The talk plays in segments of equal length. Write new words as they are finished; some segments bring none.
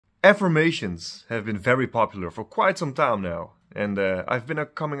Affirmations have been very popular for quite some time now, and I've been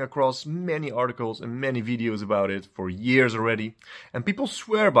coming across many articles and many videos about it for years already, and people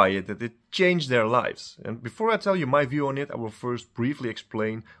swear by it that it changed their lives. And before I tell you my view on it, I will first briefly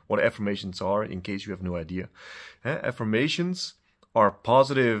explain what affirmations are, in case you have no idea. Affirmations are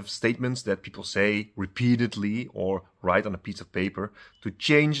positive statements that people say repeatedly or write on a piece of paper to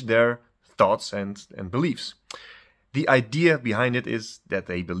change their thoughts and beliefs. The idea behind it is that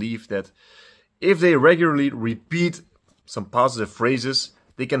they believe that if they regularly repeat some positive phrases,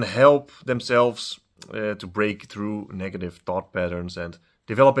 they can help themselves to break through negative thought patterns and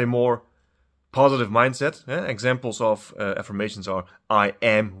develop a more positive mindset. Examples of affirmations are: I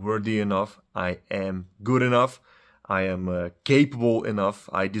am worthy enough, I am good enough, I am capable enough,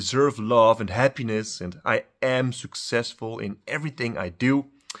 I deserve love and happiness, and I am successful in everything I do.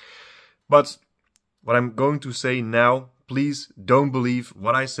 But what I'm going to say now, please don't believe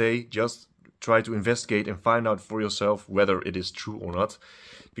what I say. Just try to investigate and find out for yourself whether it is true or not.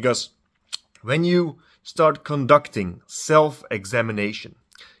 Because when you start conducting self-examination,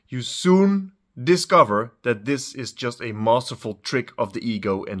 you soon discover that this is just a masterful trick of the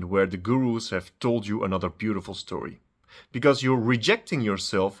ego and where the gurus have told you another beautiful story. Because you're rejecting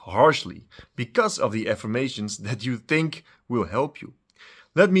yourself harshly because of the affirmations that you think will help you.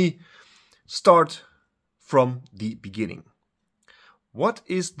 Let me start from the beginning. What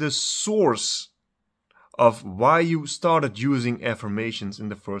is the source of why you started using affirmations in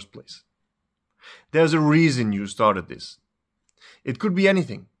the first place? There's a reason you started this. It could be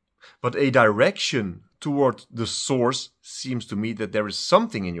anything, but a direction toward the source seems to me that there is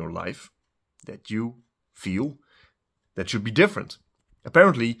something in your life that you feel that should be different.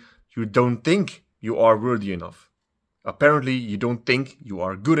 Apparently, you don't think you are worthy enough. Apparently, you don't think you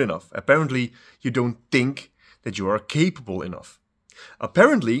are good enough. Apparently, you don't think that you are capable enough.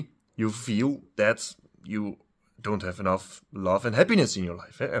 Apparently, you feel that you don't have enough love and happiness in your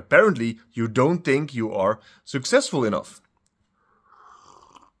life. Apparently, you don't think you are successful enough.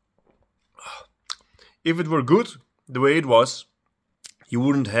 If it were good the way it was, you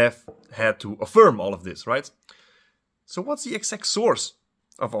wouldn't have had to affirm all of this, right? So what's the exact source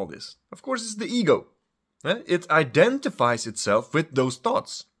of all this? Of course, it's the ego. It identifies itself with those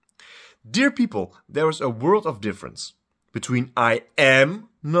thoughts. Dear people, there is a world of difference between I am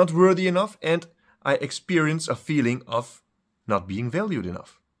not worthy enough and I experience a feeling of not being valued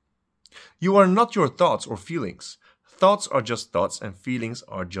enough. You are not your thoughts or feelings. Thoughts are just thoughts and feelings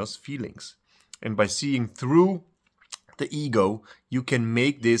are just feelings. And by seeing through the ego, you can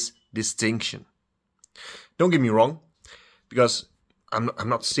make this distinction. Don't get me wrong, because I'm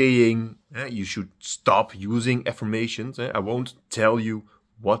not saying you should stop using affirmations. I won't tell you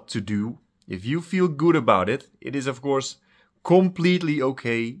what to do. If you feel good about it, it is of course completely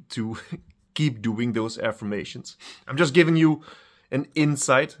okay to keep doing those affirmations. I'm just giving you an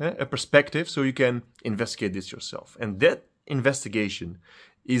insight, a perspective, so you can investigate this yourself. And that investigation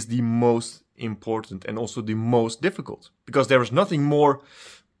is the most important and also the most difficult, because there is nothing more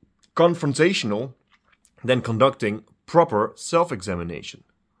confrontational than conducting proper self-examination.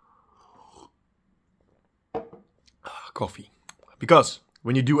 Coffee. Because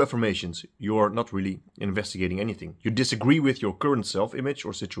when you do affirmations, you're not really investigating anything. You disagree with your current self-image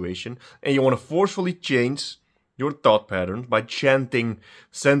or situation, and you want to forcefully change your thought pattern by chanting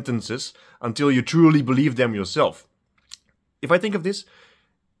sentences until you truly believe them yourself. If I think of this,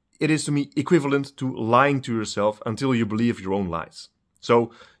 it is to me equivalent to lying to yourself until you believe your own lies.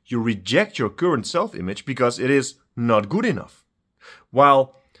 So you reject your current self-image because it is not good enough.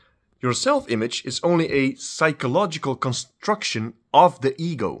 While your self-image is only a psychological construction of the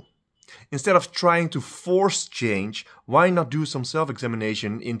ego. Instead of trying to force change, why not do some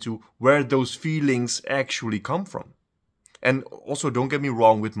self-examination into where those feelings actually come from? And also, don't get me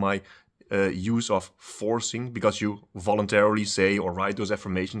wrong with my use of forcing, because you voluntarily say or write those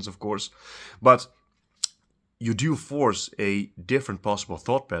affirmations, of course. But you do force a different possible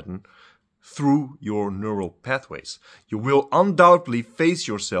thought pattern through your neural pathways. You will undoubtedly face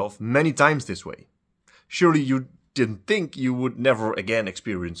yourself many times this way. Surely you didn't think you would never again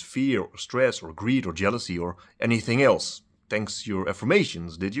experience fear or stress or greed or jealousy or anything else thanks to your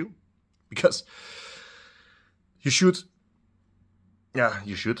affirmations, did you? Because you should. Yeah,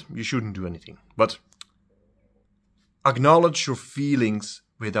 you should. You shouldn't do anything. But acknowledge your feelings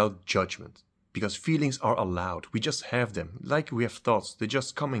without judgment. Because feelings are allowed. We just have them. Like we have thoughts. They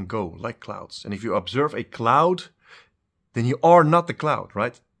just come and go like clouds. And if you observe a cloud, then you are not the cloud,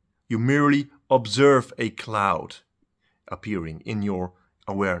 right? You merely observe a cloud appearing in your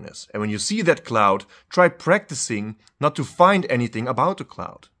awareness. And when you see that cloud, try practicing not to find anything about the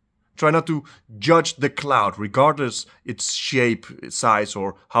cloud. Try not to judge the cloud, regardless its shape, its size,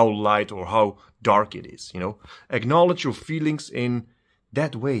 or how light or how dark it is. Acknowledge your feelings in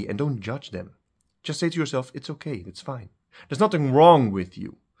that way and don't judge them. Just say to yourself, it's okay, it's fine. There's nothing wrong with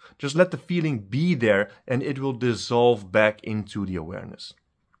you. Just let the feeling be there and it will dissolve back into the awareness.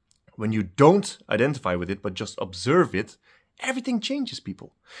 When you don't identify with it, but just observe it, everything changes,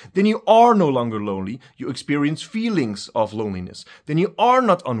 people. Then you are no longer lonely. You experience feelings of loneliness. Then you are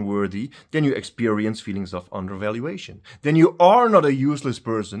not unworthy. Then you experience feelings of undervaluation. Then you are not a useless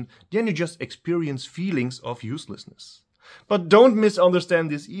person. Then you just experience feelings of uselessness. But don't misunderstand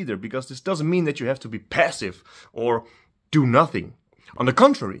this either, because this doesn't mean that you have to be passive or do nothing. On the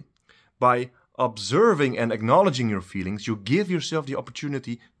contrary, by observing and acknowledging your feelings, you give yourself the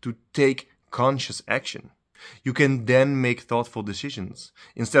opportunity to take conscious action. You can then make thoughtful decisions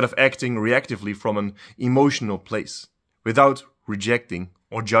instead of acting reactively from an emotional place without rejecting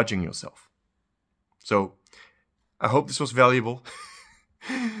or judging yourself. So, I hope this was valuable.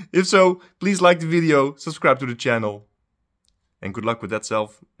 If so, please like the video, subscribe to the channel, and good luck with that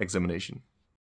self-examination.